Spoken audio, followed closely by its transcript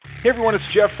Hey everyone, it's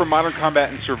Jeff from Modern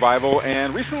Combat and Survival,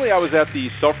 and recently I was at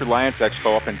the Self-Reliance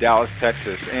Expo up in Dallas,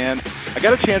 Texas, and I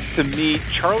got a chance to meet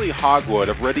Charlie Hogwood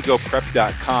of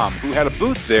ReadyGoPrep.com, who had a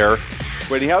booth there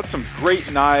where he had some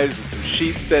great knives and some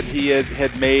sheets that he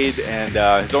had made and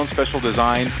his own special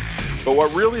design. But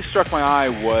what really struck my eye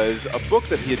was a book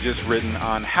that he had just written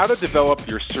on how to develop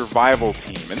your survival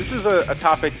team. And this is a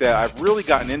topic that I've really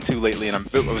gotten into lately and I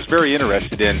was very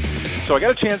interested in. So I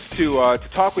got a chance to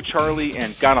talk with Charlie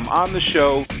and got him on the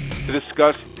show to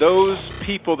discuss those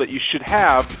people that you should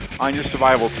have on your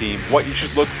survival team, what you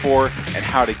should look for, and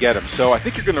how to get them. So I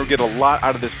think you're going to get a lot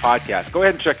out of this podcast. Go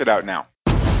ahead and check it out now.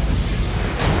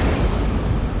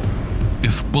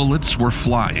 If bullets were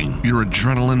flying, your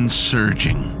adrenaline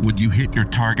surging, would you hit your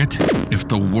target? If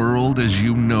the world as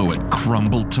you know it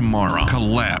crumbled tomorrow,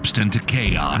 collapsed into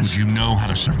chaos, would you know how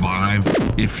to survive?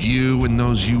 If you and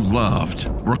those you loved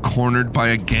were cornered by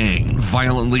a gang,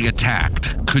 violently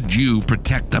attacked, could you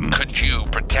protect them? Could you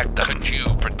protect them? Could you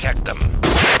protect them?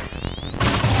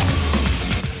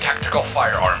 Tactical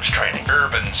firearms training,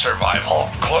 urban survival,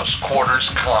 close quarters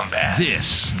combat.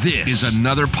 This is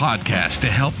another podcast to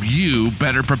help you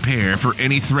better prepare for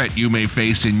any threat you may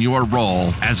face in your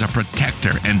role as a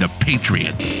protector and a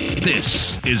patriot.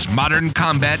 This is Modern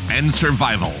Combat and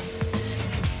Survival.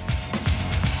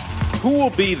 Who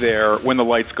will be there when the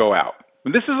lights go out?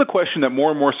 And this is a question that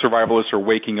more and more survivalists are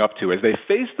waking up to as they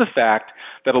face the fact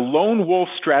that a lone wolf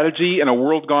strategy in a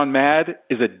world gone mad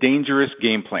is a dangerous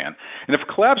game plan. And if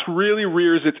collapse really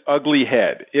rears its ugly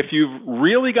head, if you've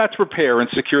really got to prepare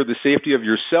and secure the safety of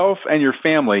yourself and your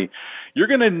family, you're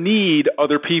going to need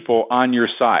other people on your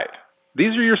side.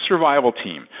 These are your survival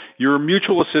team, your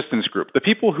mutual assistance group, the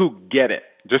people who get it,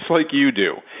 just like you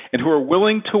do, and who are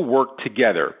willing to work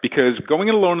together, because going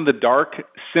it alone in the dark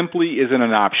simply isn't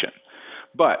an option.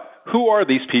 But who are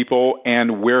these people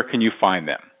and where can you find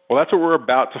them? Well, that's what we're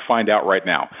about to find out right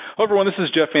now. Hello, everyone. This is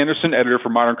Jeff Anderson, editor for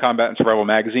Modern Combat and Survival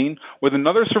magazine, with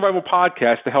another survival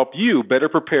podcast to help you better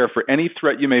prepare for any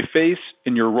threat you may face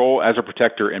in your role as a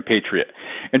protector and patriot.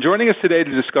 And joining us today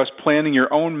to discuss planning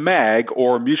your own MAG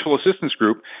or mutual assistance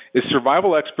group is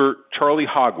survival expert Charlie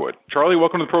Hogwood. Charlie,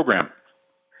 welcome to the program.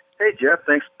 Hey, Jeff.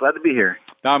 Thanks. Glad to be here.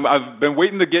 I've been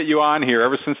waiting to get you on here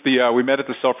ever since we met at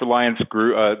the Self-Reliance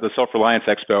group, the Self-Reliance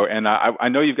Expo, and I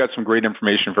know you've got some great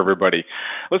information for everybody.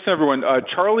 Listen, everyone,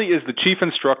 Charlie is the chief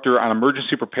instructor on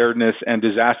emergency preparedness and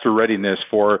disaster readiness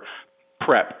for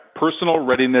PrEP, Personal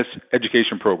Readiness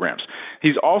Education Programs.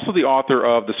 He's also the author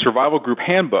of the Survival Group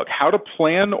Handbook, How to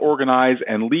Plan, Organize,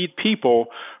 and Lead People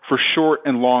for Short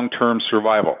and Long-Term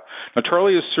Survival. Now,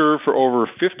 Charlie has served for over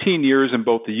 15 years in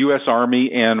both the U.S. Army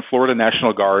and Florida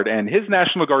National Guard, and his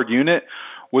National Guard unit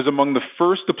was among the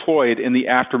first deployed in the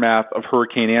aftermath of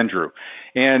Hurricane Andrew.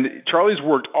 And Charlie's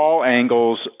worked all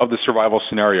angles of the survival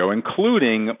scenario,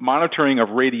 including monitoring of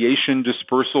radiation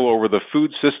dispersal over the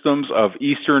food systems of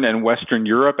Eastern and Western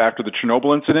Europe after the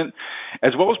Chernobyl incident,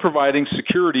 as well as providing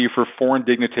security for foreign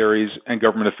dignitaries and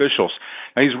government officials.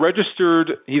 Now, he's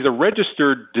a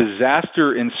registered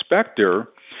disaster inspector,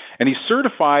 and he's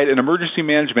certified in emergency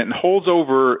management and holds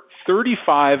over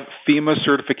 35 FEMA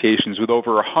certifications with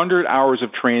over 100 hours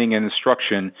of training and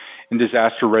instruction in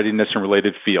disaster readiness and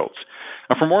related fields.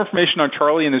 Now, for more information on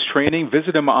Charlie and his training,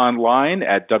 visit him online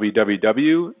at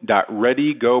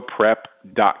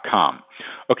www.readygoprep.com.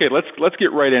 Okay, let's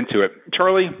get right into it.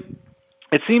 Charlie,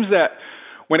 it seems that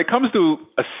when it comes to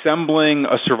assembling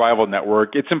a survival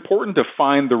network, it's important to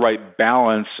find the right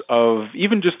balance of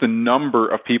even just the number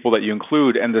of people that you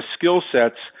include and the skill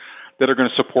sets that are going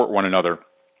to support one another.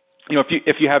 You know,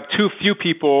 if you have too few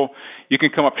people, you can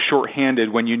come up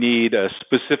short-handed when you need a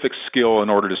specific skill in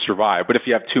order to survive. But if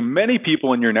you have too many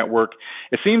people in your network,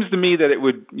 it seems to me that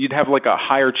you'd have like a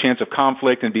higher chance of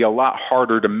conflict and be a lot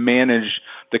harder to manage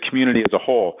the community as a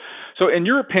whole. So in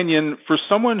your opinion, for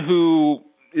someone who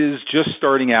is just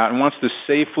starting out and wants to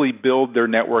safely build their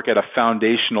network at a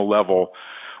foundational level,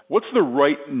 what's the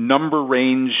right number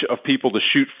range of people to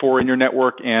shoot for in your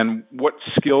network, and what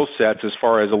skill sets as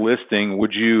far as a listing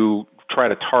would you try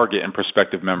to target in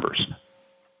prospective members?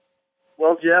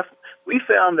 Well, Jeff, we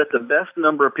found that the best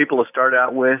number of people to start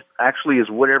out with actually is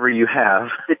whatever you have,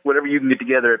 whatever you can get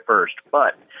together at first.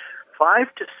 But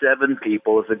 5 to 7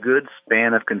 people is a good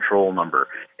span of control number.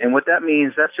 And what that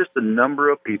means, that's just the number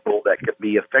of people that could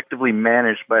be effectively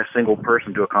managed by a single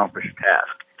person to accomplish a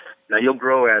task. Now, you'll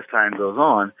grow as time goes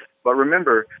on, but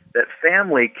remember that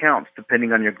family counts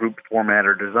depending on your group format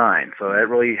or design. So that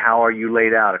really, how are you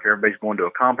laid out, if everybody's going to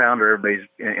a compound or everybody's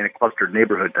in a clustered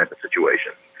neighborhood type of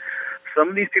situation. Some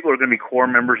of these people are going to be core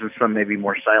members and some may be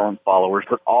more silent followers,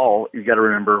 but all, you've got to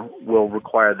remember, will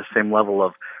require the same level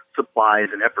of supplies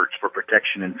and efforts for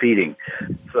protection and feeding.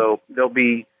 So there'll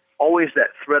be always that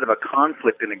threat of a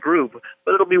conflict in a group,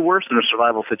 but it'll be worse in a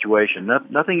survival situation.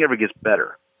 Nothing ever gets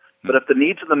better. But if the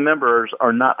needs of the members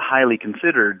are not highly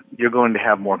considered, you're going to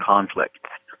have more conflict.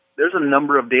 There's a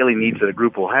number of daily needs that a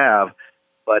group will have,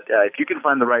 but if you can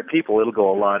find the right people, it'll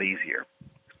go a lot easier.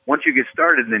 Once you get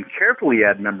started and then carefully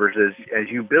add members as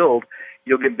you build,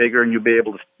 you'll get bigger and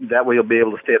that way you'll be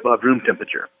able to stay above room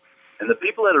temperature. And the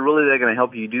people that are really going to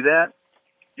help you do that,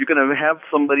 you're going to have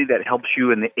somebody that helps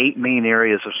you in the 8 main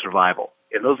areas of survival.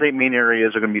 And those 8 main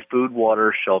areas are going to be food,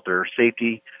 water, shelter,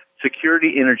 safety,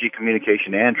 security, energy,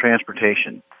 communication, and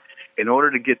transportation. In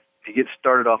order to get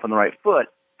started off on the right foot,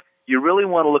 you really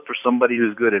want to look for somebody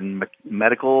who's good in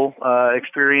medical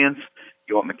experience.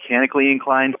 You want mechanically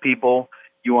inclined people.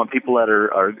 You want people that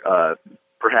are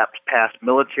perhaps past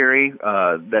military,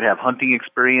 that have hunting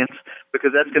experience,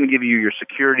 because that's going to give you your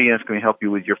security and it's going to help you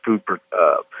with your food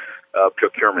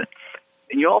procurement.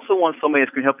 And you also want somebody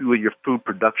that's going to help you with your food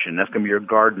production. That's going to be your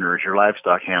gardeners, your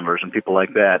livestock handlers, and people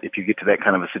like that if you get to that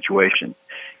kind of a situation.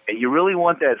 And you really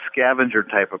want that scavenger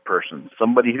type of person,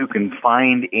 somebody who can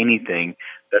find anything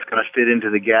that's going to fit into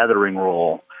the gathering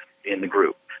role in the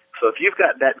group. So if you've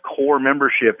got that core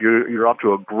membership, you're off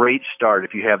to a great start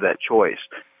if you have that choice.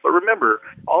 But remember,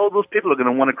 all of those people are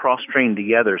going to want to cross-train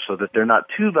together so that they're not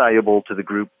too valuable to the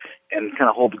group and kind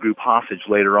of hold the group hostage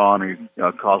later on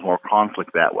or cause more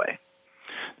conflict that way.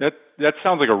 That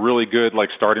sounds like a really good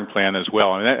starting plan as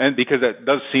well, and because that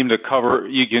does seem to cover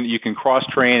you can cross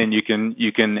train and you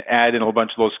can add in a bunch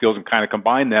of those skills and kind of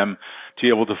combine them to be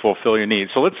able to fulfill your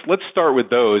needs. So let's start with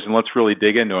those and let's really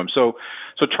dig into them. So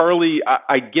Charlie,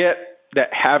 I get that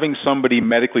having somebody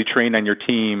medically trained on your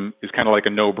team is kind of like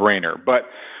a no-brainer, but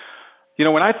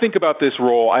when I think about this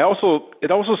role,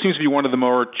 it also seems to be one of the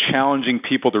more challenging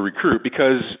people to recruit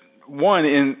because one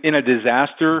in a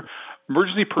disaster,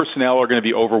 emergency personnel are going to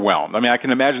be overwhelmed. I mean, I can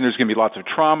imagine there's going to be lots of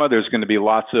trauma. There's going to be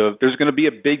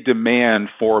a big demand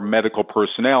for medical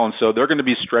personnel, and so they're going to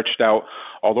be stretched out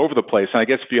all over the place. And I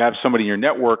guess if you have somebody in your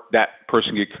network, that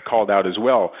person gets called out as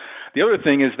well. The other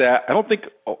thing is that I don't think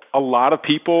a lot of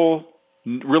people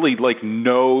really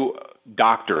know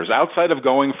doctors outside of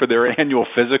going for their annual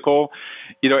physical.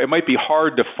 It might be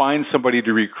hard to find somebody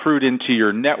to recruit into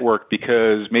your network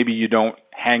because maybe you don't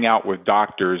hang out with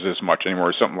doctors as much anymore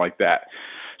or something like that.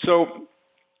 So,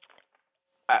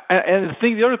 and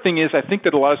the other thing is, I think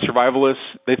that a lot of survivalists,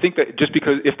 they think that just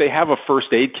because if they have a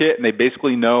first aid kit and they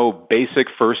basically know basic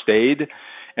first aid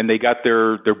and they got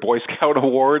their Boy Scout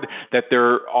award, that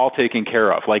they're all taken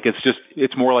care of.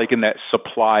 It's more like in that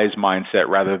supplies mindset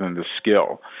rather than the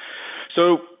skill.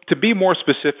 So to be more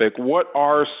specific, what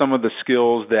are some of the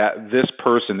skills that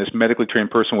this medically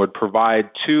trained person would provide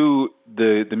to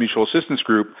the mutual assistance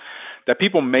group that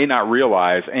people may not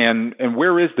realize, and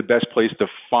where is the best place to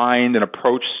find and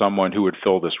approach someone who would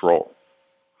fill this role?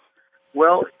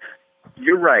 Well,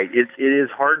 you're right. It is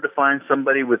hard to find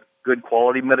somebody with good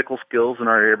quality medical skills in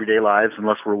our everyday lives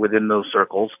unless we're within those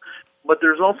circles. But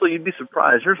there's also, you'd be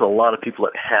surprised, there's a lot of people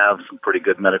that have some pretty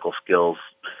good medical skills,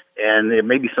 and it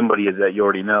may be somebody that you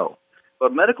already know.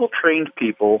 But medical trained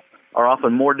people are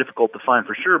often more difficult to find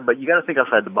for sure, but you got to think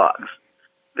outside the box.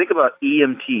 Think about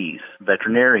EMTs,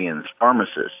 veterinarians,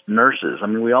 pharmacists, nurses. I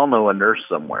mean, we all know a nurse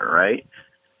somewhere, right?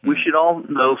 We should all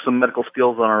know some medical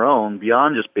skills on our own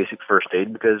beyond just basic first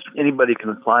aid because anybody can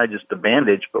apply just a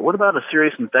bandage, but what about a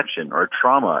serious infection or a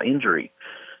trauma, injury?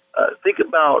 Think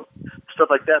about stuff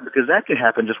like that because that can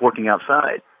happen just working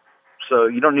outside. So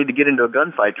you don't need to get into a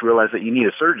gunfight to realize that you need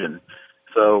a surgeon.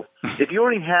 So if you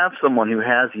already have someone who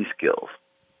has these skills,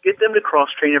 get them to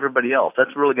cross-train everybody else.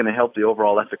 That's really going to help the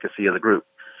overall efficacy of the group.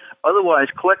 Otherwise,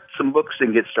 collect some books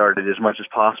and get started as much as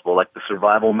possible, like the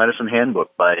Survival Medicine Handbook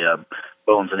by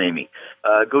Bones and Amy.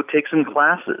 Go take some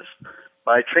classes.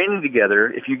 By training together,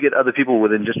 if you get other people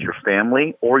within just your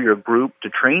family or your group to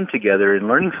train together and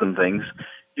learning some things,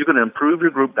 you're going to improve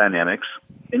your group dynamics,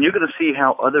 and you're going to see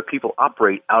how other people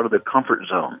operate out of their comfort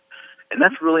zone. And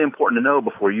that's really important to know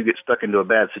before you get stuck into a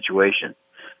bad situation.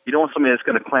 You don't want somebody that's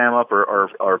going to clam up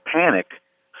or panic.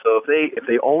 So if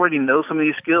they already know some of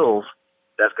these skills,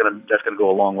 that's going to go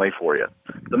a long way for you.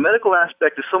 The medical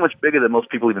aspect is so much bigger than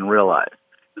most people even realize.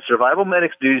 The survival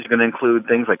medics duties are going to include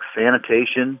things like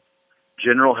sanitation,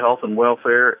 general health and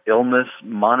welfare, illness,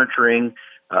 monitoring,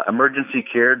 emergency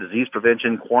care, disease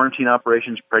prevention, quarantine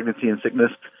operations, pregnancy and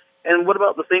sickness. And what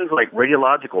about the things like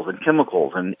radiologicals and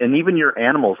chemicals and even your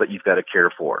animals that you've got to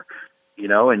care for?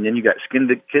 And then you got skin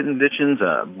conditions,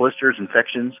 blisters,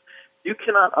 infections. You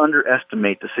cannot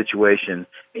underestimate the situation,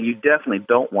 and you definitely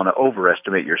don't want to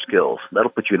overestimate your skills. That'll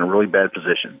put you in a really bad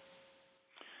position.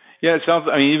 Yeah, it sounds.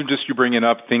 I mean, even just you bringing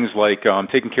up things like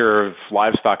taking care of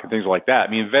livestock and things like that.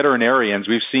 I mean, veterinarians.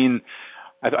 We've seen.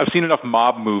 I've seen enough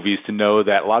mob movies to know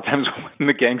that a lot of times when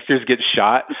the gangsters get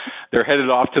shot, they're headed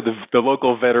off to the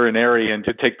local veterinarian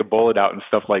to take the bullet out and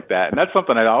stuff like that. And that's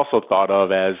something I also thought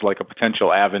of as like a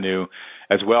potential avenue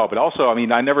as well. But also, I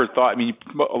mean, I never thought. I mean,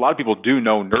 a lot of people do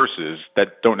know nurses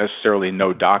that don't necessarily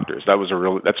know doctors.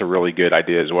 That's a really good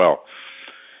idea as well.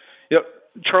 Yep,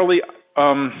 Charlie.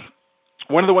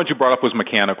 One of the ones you brought up was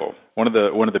mechanical. One of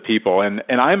the people, and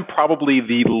I'm probably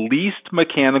the least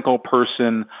mechanical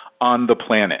person on the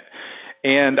planet.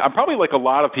 And I'm probably like a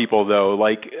lot of people though.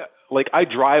 Like I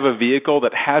drive a vehicle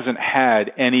that hasn't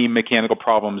had any mechanical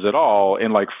problems at all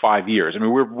in like 5 years. I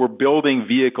mean, we're building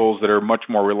vehicles that are much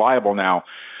more reliable now.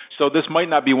 So this might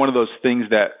not be one of those things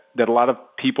that a lot of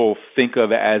people think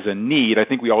of as a need. I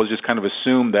think we always just kind of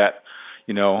assume that,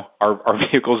 you know, our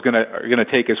vehicle is gonna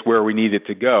take us where we need it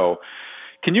to go.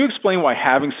 Can you explain why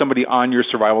having somebody on your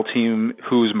survival team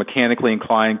who's mechanically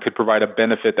inclined could provide a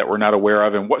benefit that we're not aware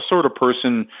of, and what sort of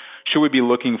person should we be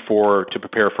looking for to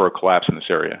prepare for a collapse in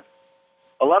this area?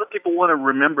 A lot of people want to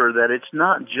remember that it's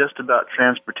not just about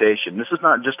transportation. This is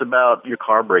not just about your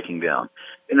car breaking down.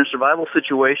 In a survival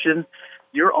situation,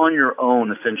 you're on your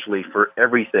own essentially for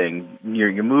everything.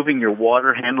 You're moving your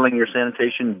water, handling your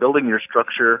sanitation, building your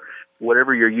structure,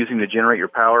 whatever you're using to generate your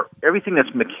power. Everything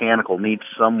that's mechanical needs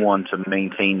someone to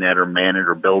maintain that or man it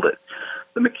or build it.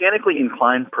 The mechanically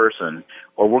inclined person,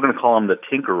 or we're going to call him the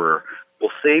tinkerer,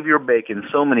 will save your bacon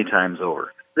so many times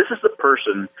over. This is the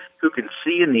person who can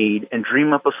see a need and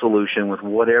dream up a solution with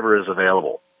whatever is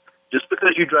available. Just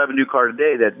because you drive a new car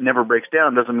today that never breaks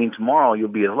down doesn't mean tomorrow you'll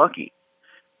be as lucky.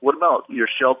 What about your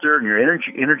shelter and your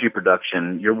energy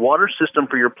production, your water system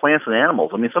for your plants and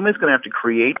animals? I mean, somebody's going to have to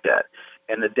create that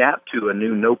and adapt to a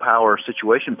new no-power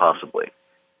situation possibly.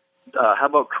 How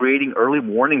about creating early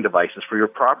warning devices for your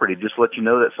property just to let you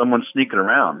know that someone's sneaking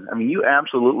around? I mean, you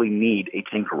absolutely need a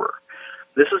tinkerer.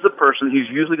 This is the person who's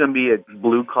usually going to be a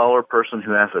blue-collar person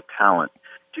who has a talent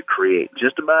to create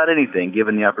just about anything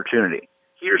given the opportunity.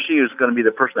 He or she is going to be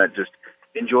the person that just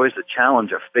enjoys the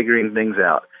challenge of figuring things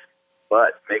out.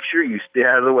 But make sure you stay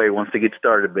out of the way once they get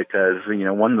started because, you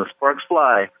know, when the sparks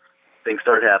fly, things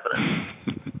start happening.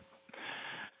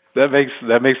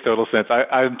 That makes total sense.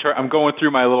 I'm going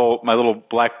through my little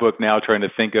black book now, trying to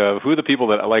think of who the people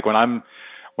that like when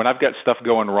I've got stuff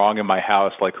going wrong in my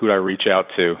house, like who do I reach out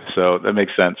to. So that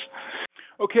makes sense.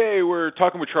 Okay, we're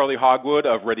talking with Charlie Hogwood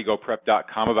of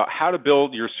ReadyGoPrep.com about how to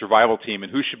build your survival team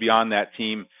and who should be on that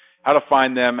team, how to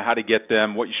find them, how to get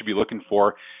them, what you should be looking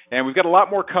for. And we've got a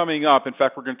lot more coming up. In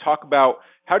fact, we're going to talk about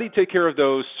how do you take care of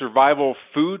those survival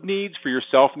food needs for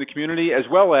yourself and the community, as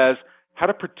well as how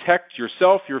to protect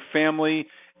yourself, your family,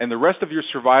 and the rest of your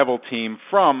survival team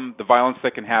from the violence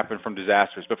that can happen from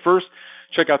disasters. But first,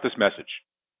 check out this message.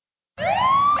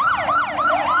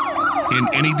 In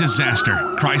any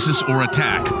disaster, crisis, or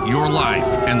attack, your life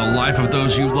and the life of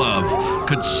those you love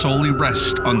could solely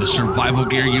rest on the survival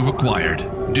gear you've acquired.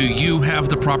 Do you have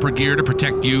the proper gear to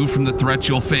protect you from the threats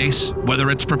you'll face? Whether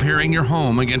it's preparing your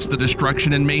home against the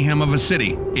destruction and mayhem of a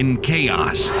city in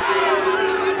chaos,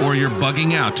 or you're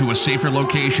bugging out to a safer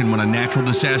location when a natural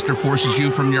disaster forces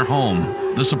you from your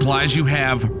home, the supplies you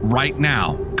have right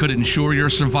now could ensure your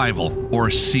survival or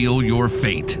seal your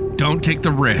fate. Don't take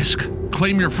the risk.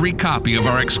 Claim your free copy of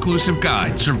our exclusive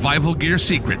guide, Survival Gear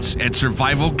Secrets, at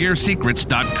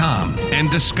survivalgearsecrets.com and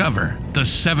discover the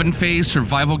 7-phase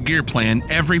survival gear plan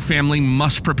every family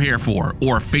must prepare for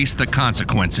or face the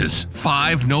consequences.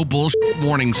 5 no bullshit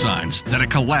warning signs that a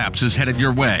collapse is headed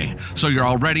your way, so you're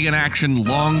already in action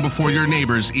long before your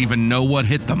neighbors even know what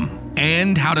hit them.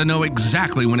 And how to know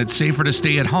exactly when it's safer to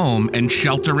stay at home and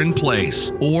shelter in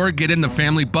place, or get in the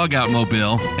family bug-out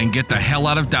mobile and get the hell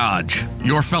out of Dodge.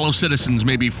 Your fellow citizens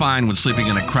may be fine with sleeping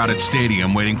in a crowded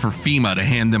stadium waiting for FEMA to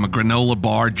hand them a granola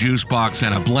bar, juice box,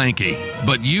 and a blankie.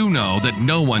 But you know that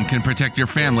no one can protect your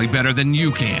family better than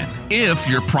you can, if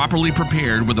you're properly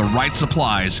prepared with the right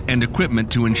supplies and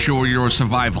equipment to ensure your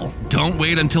survival. Don't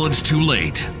wait until it's too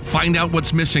late. Find out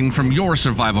what's missing from your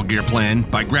survival gear plan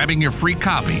by grabbing your free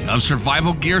copy of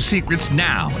Survival Gear Secrets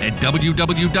now at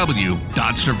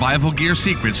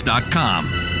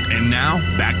www.survivalgearsecrets.com. And now,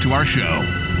 back to our show.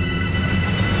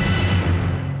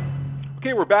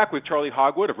 Okay, we're back with Charlie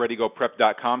Hogwood of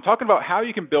ReadyGoPrep.com talking about how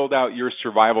you can build out your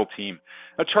survival team.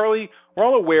 Now, Charlie, we're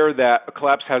all aware that a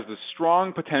collapse has the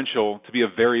strong potential to be a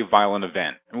very violent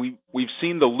event. And we've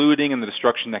seen the looting and the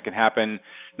destruction that can happen,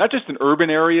 not just in urban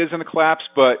areas in a collapse,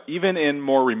 but even in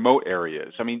more remote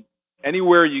areas. I mean,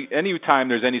 anytime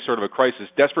there's any sort of a crisis,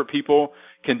 desperate people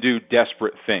can do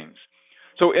desperate things.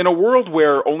 So in a world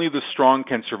where only the strong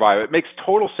can survive, it makes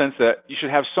total sense that you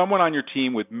should have someone on your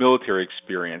team with military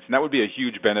experience, and that would be a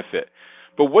huge benefit.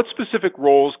 But what specific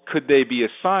roles could they be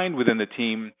assigned within the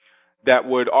team that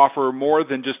would offer more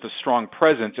than just a strong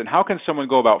presence, and how can someone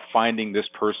go about finding this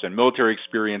person, military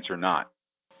experience or not?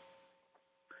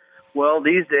 Well,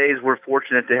 these days we're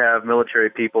fortunate to have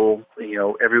military people,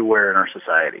 everywhere in our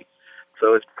society.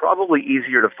 So it's probably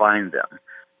easier to find them.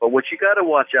 But what you got to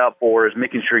watch out for is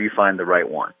making sure you find the right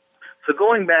one. So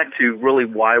going back to really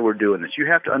why we're doing this, you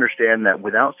have to understand that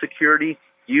without security,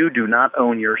 you do not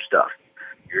own your stuff.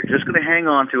 You're just going to hang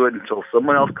on to it until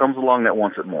someone else comes along that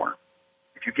wants it more.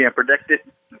 If you can't protect it,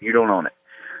 you don't own it.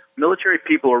 Military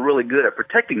people are really good at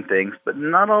protecting things, but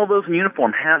not all those in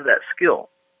uniform have that skill.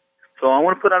 So I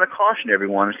want to put out a caution to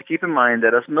everyone is to keep in mind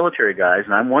that us military guys,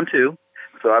 and I'm one too,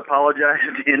 so I apologize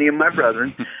to any of my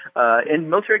brethren, and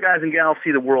military guys and gals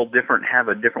see the world different, have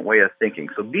a different way of thinking.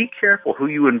 So be careful who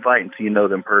you invite until you know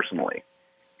them personally.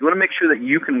 You want to make sure that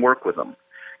you can work with them.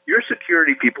 Your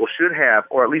security people should have,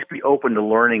 or at least be open to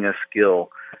learning a skill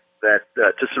that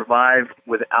to survive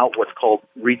without what's called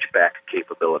reach-back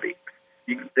capability.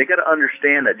 They got to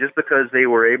understand that just because they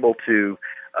were able to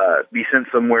be sent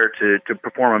somewhere to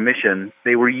perform a mission,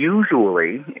 they were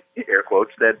usually, air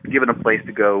quotes, that given a place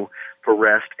to go for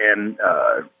rest and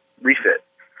refit.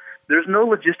 There's no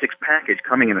logistics package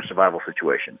coming in a survival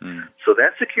situation. So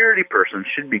that security person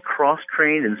should be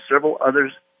cross-trained in several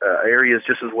other areas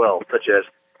just as well, such as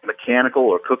mechanical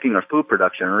or cooking or food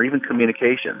production or even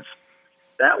communications.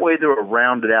 That way they're a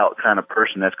rounded-out kind of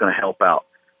person that's going to help out,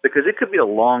 because it could be a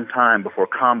long time before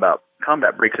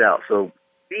combat breaks out. So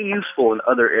be useful in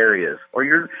other areas, or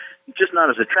you're just not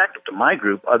as attractive to my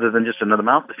group other than just another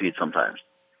mouth to feed sometimes.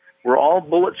 We're all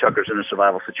bullet chuckers in a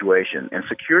survival situation, and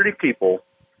security people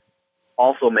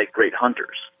also make great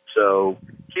hunters. So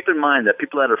keep in mind that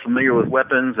people that are familiar with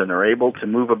weapons and are able to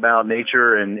move about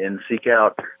nature and seek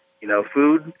out,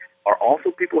 food are also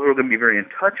people who are going to be very in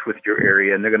touch with your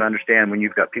area, and they're going to understand when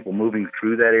you've got people moving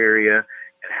through that area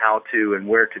and how to and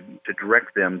where to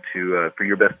direct them to for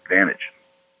your best advantage.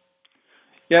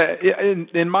 Yeah,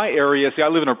 in my area, I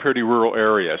live in a pretty rural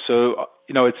area, so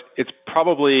it's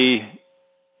probably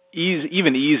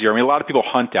even easier. I mean, a lot of people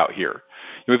hunt out here.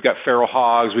 We've got feral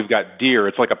hogs, we've got deer.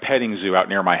 It's like a petting zoo out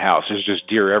near my house. There's just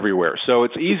deer everywhere, so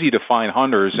it's easy to find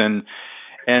hunters.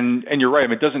 And you're right. I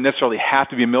mean, it doesn't necessarily have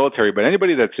to be military, but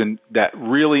anybody that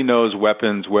really knows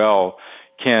weapons well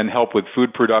can help with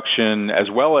food production as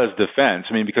well as defense.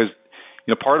 I mean, because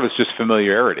part of it's just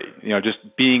familiarity,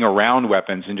 just being around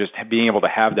weapons and just being able to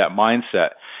have that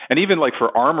mindset. And even like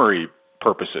for armory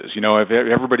purposes, if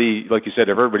everybody, like you said,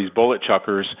 if everybody's bullet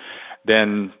chuckers,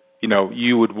 then,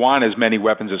 you would want as many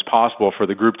weapons as possible for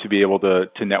the group to be able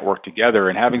to network together.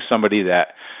 And having somebody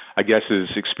that, I guess, is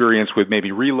experienced with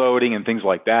maybe reloading and things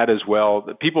like that as well,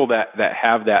 the people that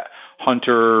have that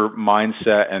hunter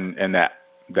mindset and that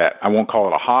I won't call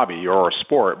it a hobby or a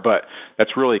sport, but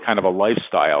that's really kind of a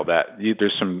lifestyle that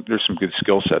there's some good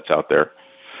skill sets out there.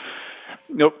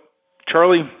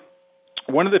 Charlie,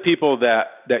 one of the people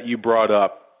that you brought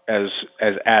up as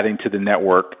adding to the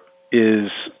network is,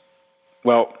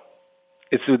 well,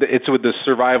 it's with the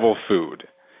survival food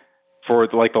for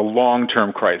like the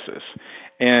long-term crisis.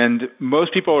 And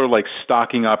most people are like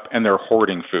stocking up and they're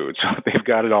hoarding food, so they've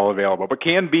got it all available. But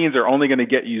canned beans are only going to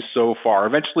get you so far.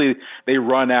 Eventually they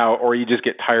run out, or you just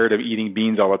get tired of eating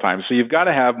beans all the time. So you've got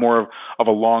to have more of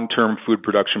a long-term food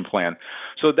production plan.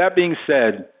 So that being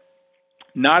said,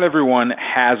 not everyone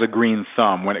has a green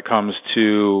thumb when it comes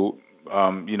to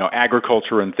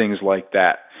agriculture and things like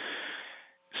that.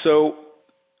 So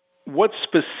what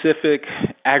specific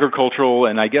agricultural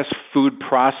and I guess food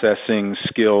processing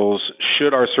skills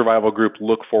should our survival group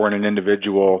look for in an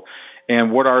individual,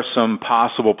 and what are some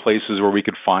possible places where we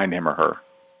could find him or her?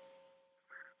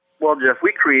 Well, Jeff,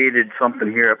 we created something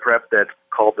here at Prep that's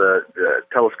called the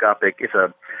telescopic. It's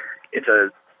a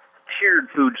tiered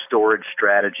food storage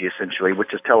strategy, essentially,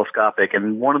 which is telescopic.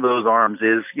 And one of those arms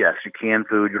is, yes, your canned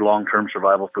food, your long-term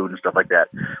survival food and stuff like that.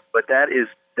 But that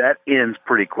ends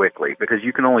pretty quickly because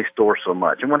you can only store so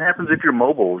much. And what happens if you're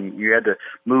mobile, you had to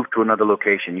move to another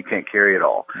location, you can't carry it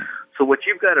all. So what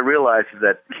you've got to realize is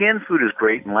that canned food is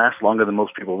great and lasts longer than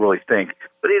most people really think,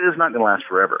 but it is not going to last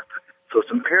forever. So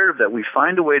it's imperative that we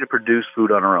find a way to produce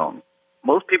food on our own.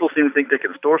 Most people seem to think they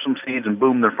can store some seeds and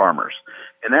boom, they're farmers.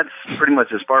 And that's pretty much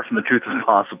as far from the truth as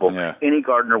possible. Yeah. Any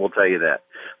gardener will tell you that.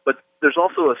 But there's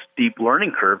also a steep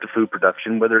learning curve to food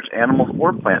production, whether it's animal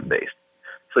or plant-based.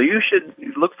 So you should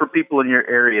look for people in your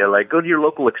area, like go to your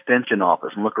local extension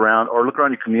office and look around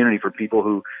your community for people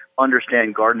who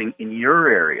understand gardening in your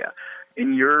area,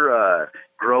 in your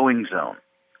growing zone.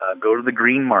 Go to the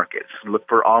green markets. Look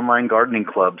for online gardening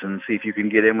clubs and see if you can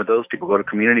get in with those people. Go to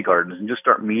community gardens and just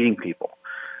start meeting people.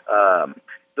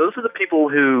 Those are the people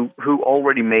who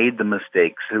already made the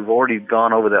mistakes, who've already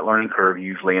gone over that learning curve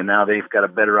usually, and now they've got a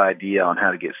better idea on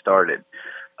how to get started.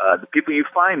 The people you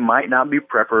find might not be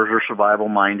preppers or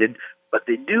survival-minded, but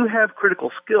they do have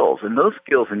critical skills, and those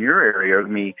skills in your area are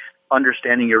going to be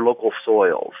understanding your local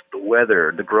soils, the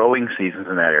weather, the growing seasons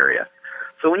in that area.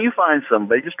 So when you find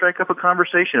somebody, just strike up a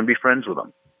conversation and be friends with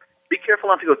them. Be careful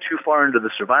not to go too far into the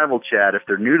survival chat if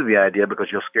they're new to the idea, because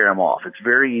you'll scare them off. It's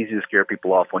very easy to scare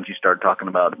people off once you start talking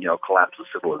about, collapse of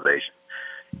civilization.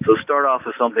 So start off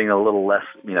with something a little less,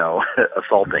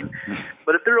 assaulting.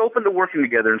 But if they're open to working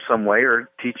together in some way or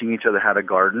teaching each other how to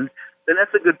garden, then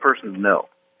that's a good person to know.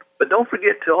 But don't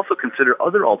forget to also consider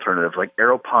other alternatives like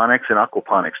aeroponics and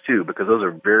aquaponics too, because those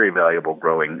are very valuable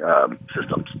growing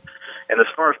systems. And as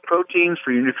far as proteins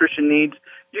for your nutrition needs,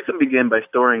 you can begin by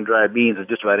storing dry beans in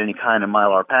just about any kind of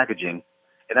Mylar packaging.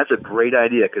 And that's a great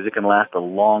idea because it can last a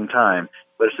long time.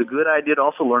 But it's a good idea to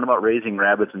also learn about raising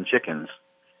rabbits and chickens.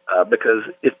 Because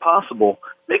if possible,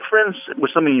 make friends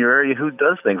with someone in your area who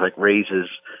does things like raises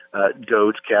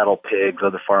goats, cattle, pigs,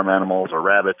 other farm animals, or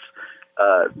rabbits.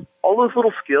 All those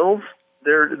little skills,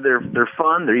 they're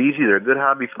fun, they're easy, they're a good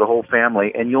hobby for the whole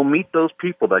family, and you'll meet those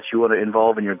people that you want to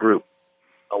involve in your group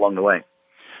along the way.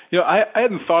 I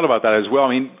hadn't thought about that as well. I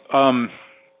mean,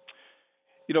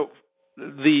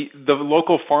 the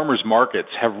local farmers markets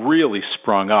have really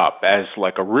sprung up as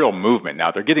like a real movement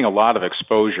now. They're getting a lot of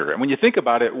exposure. And when you think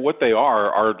about it, what they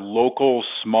are local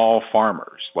small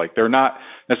farmers. Like they're not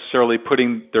necessarily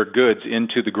putting their goods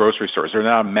into the grocery stores. They're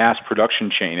not a mass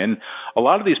production chain. And a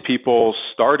lot of these people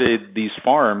started these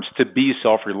farms to be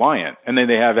self-reliant. And then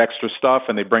they have extra stuff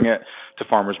and they bring it to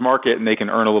farmers market and they can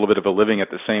earn a little bit of a living at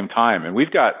the same time. And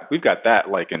we've got that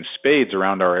like in spades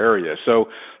around our area. So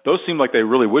those seem like they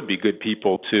really would be good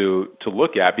people to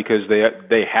look at because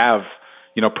they have,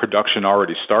 production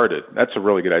already started. That's a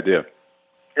really good idea.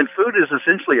 And food is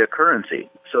essentially a currency.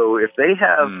 So if they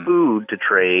have food to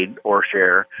trade or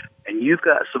share, and you've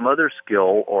got some other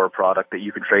skill or product that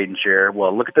you can trade and share,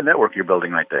 well, look at the network you're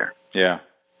building right there. Yeah,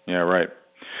 right.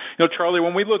 Charlie,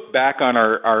 when we look back on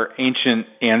our ancient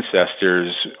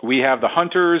ancestors, we have the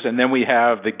hunters and then we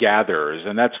have the gatherers,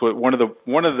 and that's what one of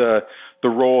the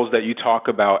roles that you talk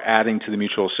about adding to the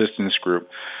mutual assistance group.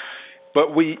 But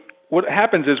what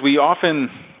happens is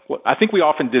I think we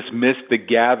often dismiss the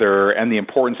gatherer and the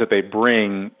importance that they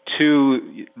bring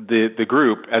to the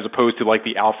group as opposed to like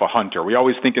the alpha hunter. We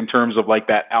always think in terms of like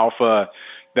that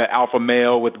alpha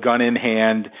male with gun in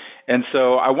hand. And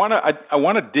so I want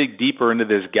to dig deeper into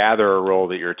this gatherer role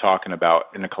that you're talking about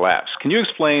in the collapse. Can you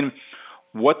explain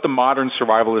what the modern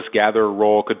survivalist gatherer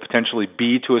role could potentially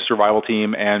be to a survival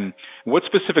team, and what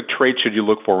specific traits should you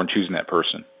look for when choosing that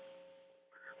person?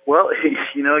 Well,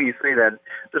 you say that.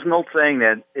 There's an old saying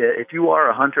that if you are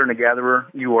a hunter and a gatherer,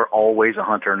 you are always a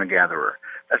hunter and a gatherer.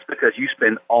 That's because you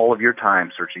spend all of your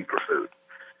time searching for food.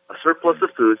 A surplus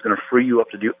of food is going to free you up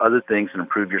to do other things and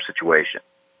improve your situation.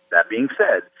 That being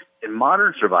said, in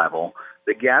modern survival,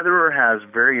 the gatherer has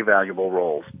very valuable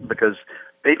roles because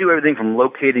they do everything from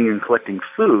locating and collecting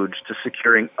foods to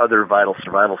securing other vital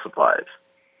survival supplies.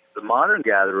 The modern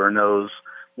gatherer knows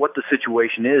what the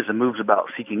situation is and moves about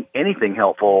seeking anything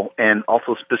helpful and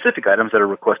also specific items that are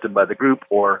requested by the group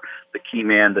or the key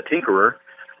man, the tinkerer.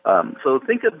 So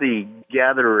think of the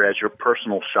gatherer as your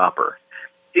personal shopper.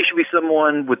 He should be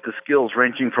someone with the skills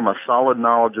ranging from a solid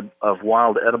knowledge of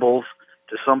wild edibles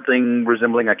to something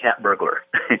resembling a cat burglar.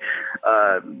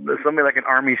 Something like an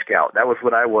army scout. That was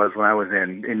what I was when I was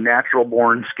in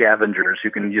natural-born scavengers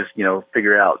who can just,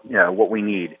 figure out, what we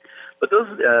need. But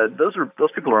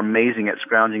those people are amazing at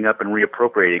scrounging up and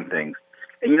reappropriating things.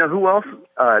 And who else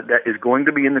that is going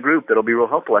to be in the group that'll be real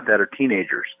helpful at that are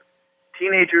teenagers.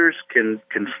 Teenagers can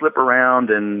slip around,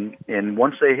 and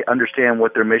once they understand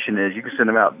what their mission is, you can send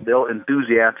them out. They'll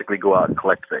enthusiastically go out and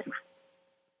collect things.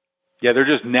 Yeah, they're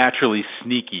just naturally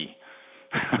sneaky.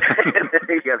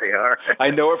 Yeah, they are.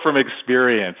 I know it from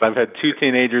experience. I've had 2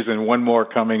 teenagers and 1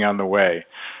 more coming on the way.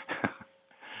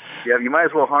 Yeah, you might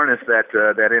as well harness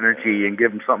that energy and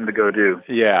give them something to go do.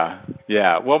 Yeah.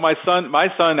 Well, my son,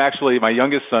 actually, my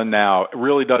youngest son now,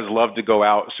 really does love to go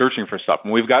out searching for stuff.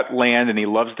 And we've got land, and he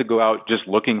loves to go out just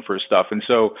looking for stuff. And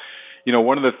so,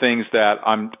 one of the things that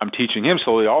I'm teaching him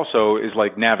slowly also is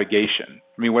like navigation.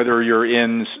 I mean, whether you're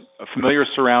in familiar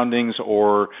surroundings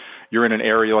or you're in an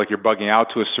area like you're bugging out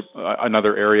to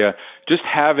another area, just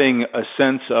having a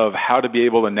sense of how to be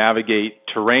able to navigate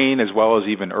terrain as well as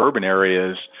even urban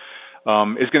areas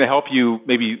is going to help you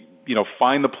maybe,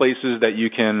 find the places that you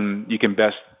can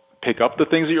best pick up the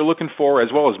things that you're looking for,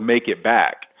 as well as make it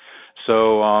back.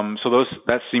 So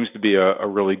that seems to be a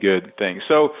really good thing.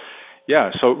 So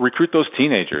recruit those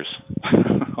teenagers.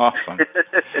 Awesome.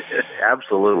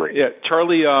 Absolutely. Yeah,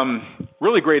 Charlie,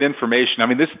 really great information. I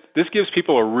mean, this gives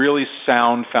people a really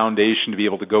sound foundation to be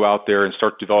able to go out there and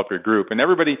start to develop your group. And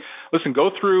everybody, listen,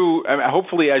 go through,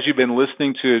 hopefully as you've been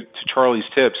listening to Charlie's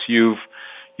tips, you've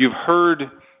heard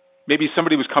maybe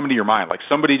somebody was coming to your mind, like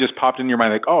somebody just popped in your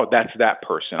mind, like, oh, that's that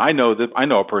person. I know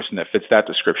a person that fits that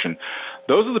description.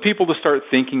 Those are the people to start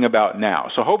thinking about now.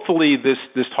 So hopefully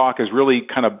this talk has really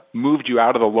kind of moved you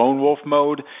out of the lone wolf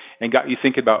mode and got you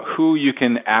thinking about who you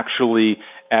can actually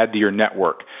add to your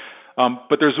network.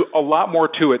 But there's a lot more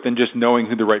to it than just knowing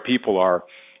who the right people are.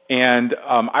 And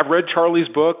I've read Charlie's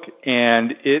book,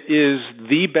 and it is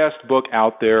the best book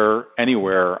out there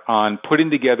anywhere on putting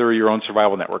together your own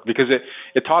survival network, because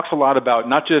it talks a lot about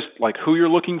not just like who you're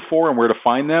looking for and where to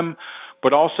find them,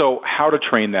 but also how to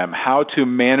train them, how to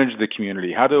manage the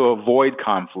community, how to avoid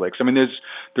conflicts. I mean,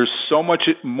 there's so much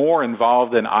more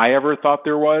involved than I ever thought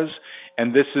there was.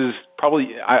 And this is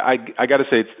probably, I got to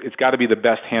say, it's got to be the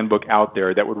best handbook out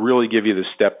there that would really give you the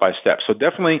step-by-step. So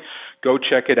definitely go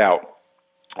check it out.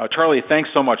 Charlie, thanks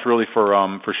so much really for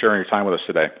sharing your time with us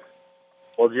today.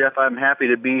 Well, Jeff, I'm happy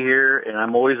to be here, and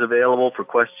I'm always available for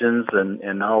questions,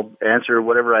 and I'll answer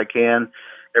whatever I can.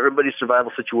 Everybody's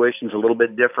survival situation is a little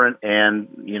bit different, and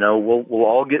we'll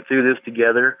all get through this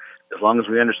together as long as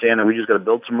we understand that we just got to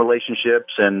build some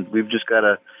relationships, and we got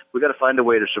to find a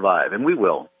way to survive, and we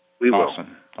will.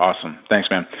 Awesome. Thanks,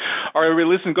 man. All right,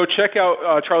 everybody, listen, go check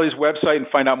out Charlie's website and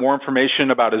find out more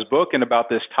information about his book and about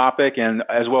this topic, and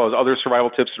as well as other survival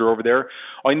tips that are over there.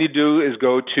 All you need to do is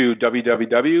go to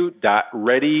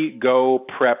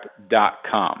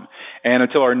www.readygoprep.com. And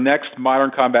until our next Modern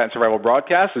Combat and Survival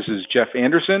broadcast, this is Jeff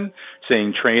Anderson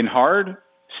saying train hard,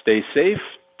 stay safe,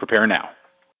 prepare now.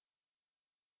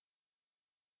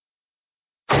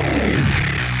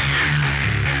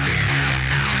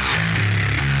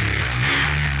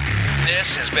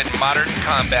 This has been Modern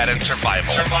Combat and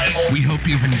Survival. We hope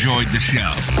you've enjoyed the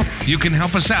show. You can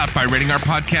help us out by rating our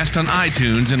podcast on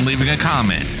iTunes and leaving a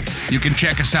comment. You can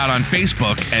check us out on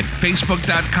Facebook at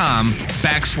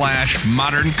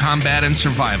facebook.com/Modern Combat and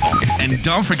Survival. And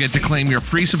don't forget to claim your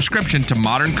free subscription to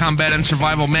Modern Combat and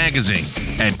Survival magazine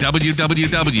at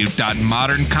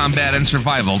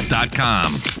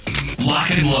www.moderncombatandsurvival.com.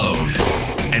 Lock and load.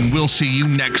 And we'll see you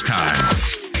next time.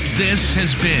 This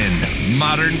has been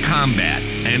Modern Combat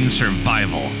and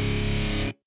Survival.